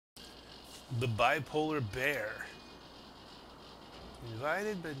The bipolar bear.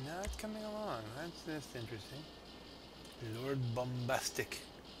 Invited but not coming along. That's interesting. Lord Bombastic.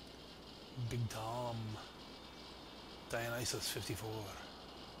 Big Tom. Dionysus 54.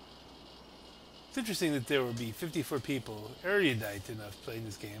 It's interesting that there would be 54 people erudite enough playing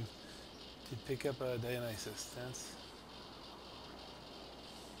this game to pick up a Dionysus. That's...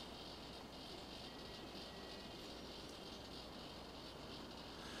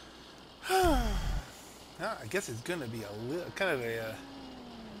 I guess it's gonna be a little kind of a.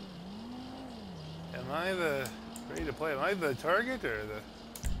 Am I the ready to play? Am I the target or the?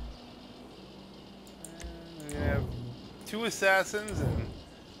 We have two assassins and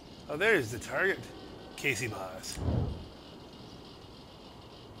oh, there's the target. Casey Boss.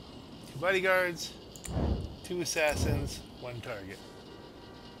 Two bodyguards, two assassins, one target.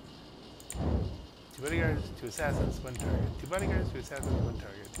 Two bodyguards, two assassins, one target. Two bodyguards, two assassins, one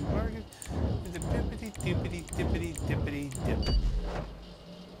target. Two bodyguards. Dippity dippity dippity dippity dip.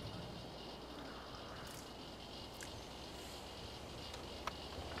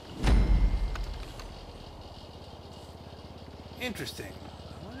 Interesting.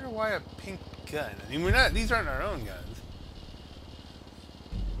 I wonder why a pink gun. I mean, we're not. These aren't our own guns.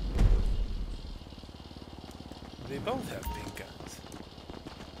 They both have pink guns.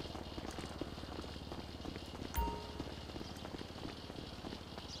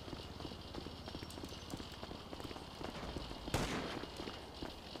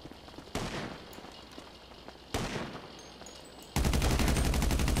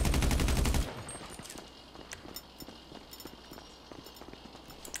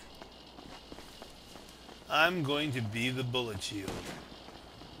 I'm going to be the bullet shield.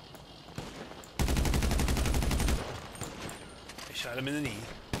 I shot him in the knee.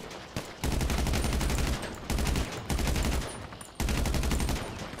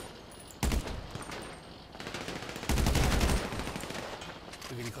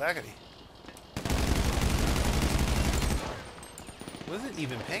 Clickety clackety. Wasn't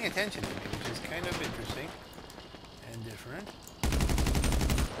even paying attention to me, which is kind of interesting and different.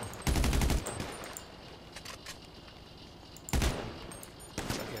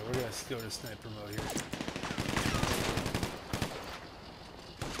 We're going to go to sniper mode here.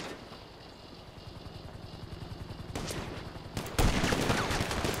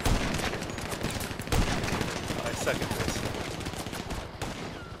 Oh, I suck at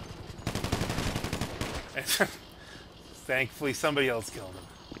this. Thankfully, somebody else killed him.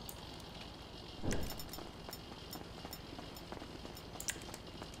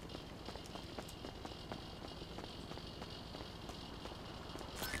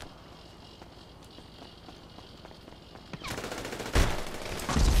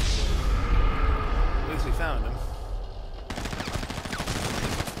 Found him.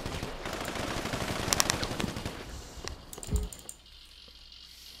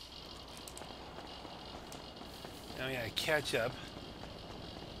 Now we gotta catch up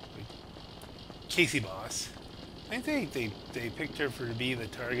with Casey Boss. I think they picked her to be the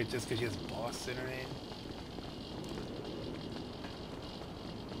target just because she has Boss in her name.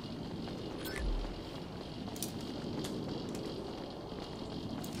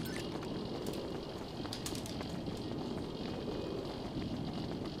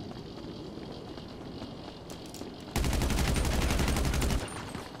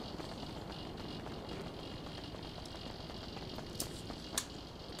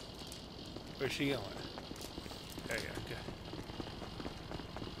 Where's she going? There you go. Good.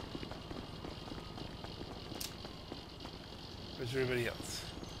 Where's everybody else?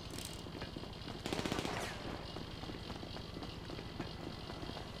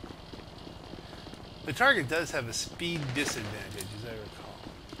 The target does have a speed disadvantage, as I recall.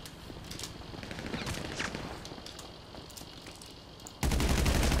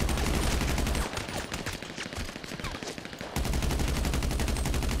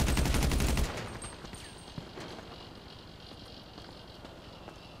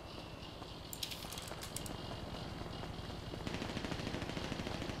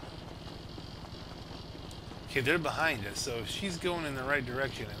 Okay, they're behind us, so she's going in the right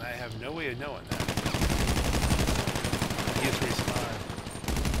direction, and I have no way of knowing that. He has respawned.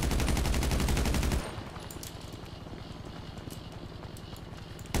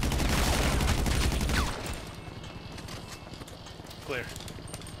 Clear.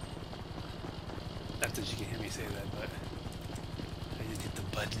 Not that you can hear me say that, but I didn't hit the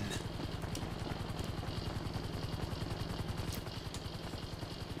button.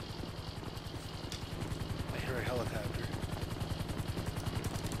 A helicopter.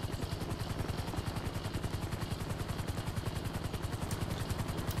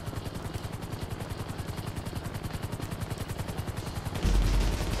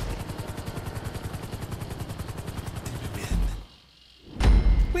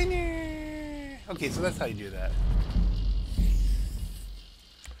 Okay, so that's how you do that.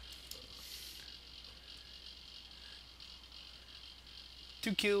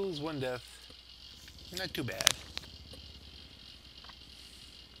 Two kills, one death. Not too bad.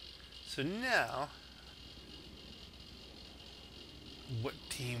 So now, what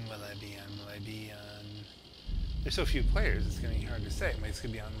team will I be on? Will I be on... There's so few players, it's going to be hard to say. Am I just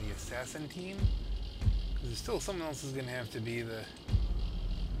going to be on the assassin team? Because there's still someone else is going to have to be the...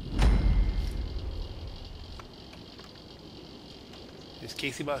 Is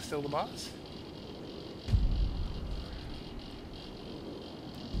Casey Boss still the boss?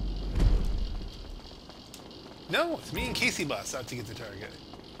 No, it's me and Casey Boss out to get the target.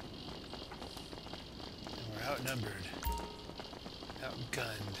 And we're outnumbered.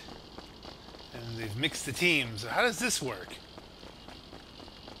 Outgunned. And they've mixed the teams. So how does this work?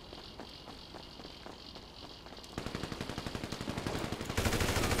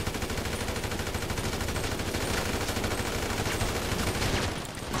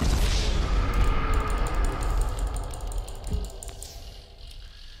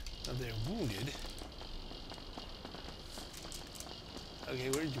 Now they're wounded. Okay,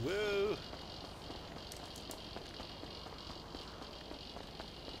 where'd you... Whoa!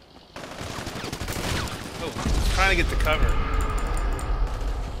 Oh, trying to get the cover.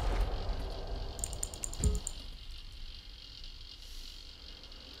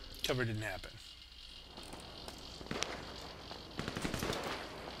 Cover didn't happen.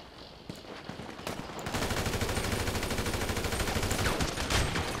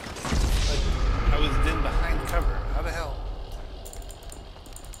 I was then behind cover. How the hell?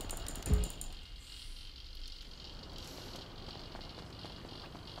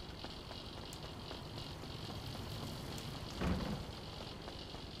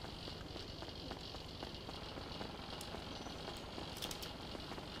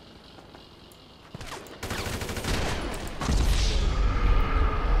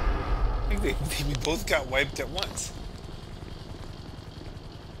 We both got wiped at once.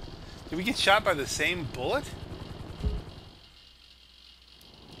 Did we get shot by the same bullet?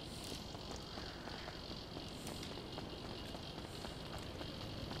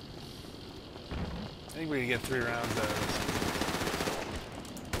 I think we're gonna get 3 rounds out of this.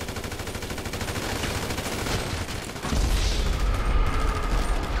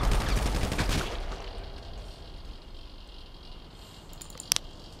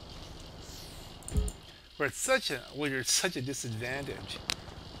 We're at such a disadvantage,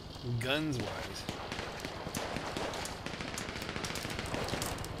 guns wise.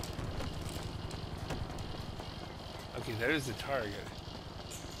 Okay, there's the target.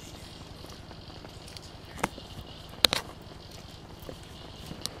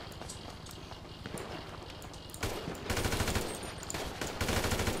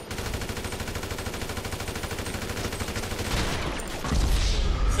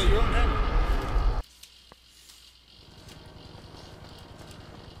 So your own time.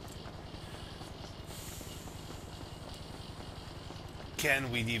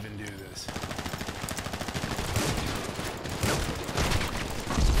 Can we even do this?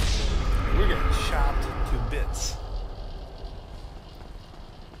 We're getting chopped to bits.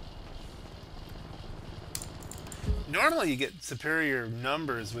 Normally you get superior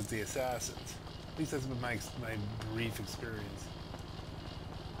numbers with the assassins. At least that's been my brief experience.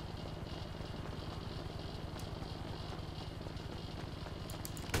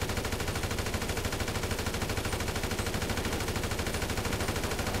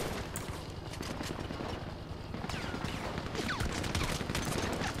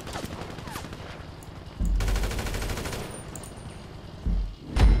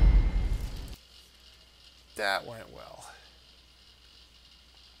 That went well.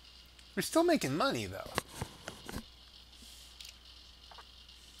 We're still making money, though.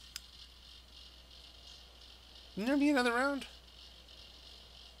 Can there be another round?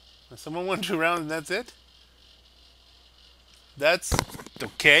 Someone won 2 rounds and that's it? That's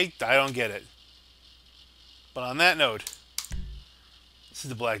okay. I don't get it. But on that note, this is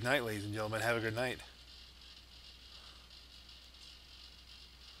the Black Knight, ladies and gentlemen. Have a good night.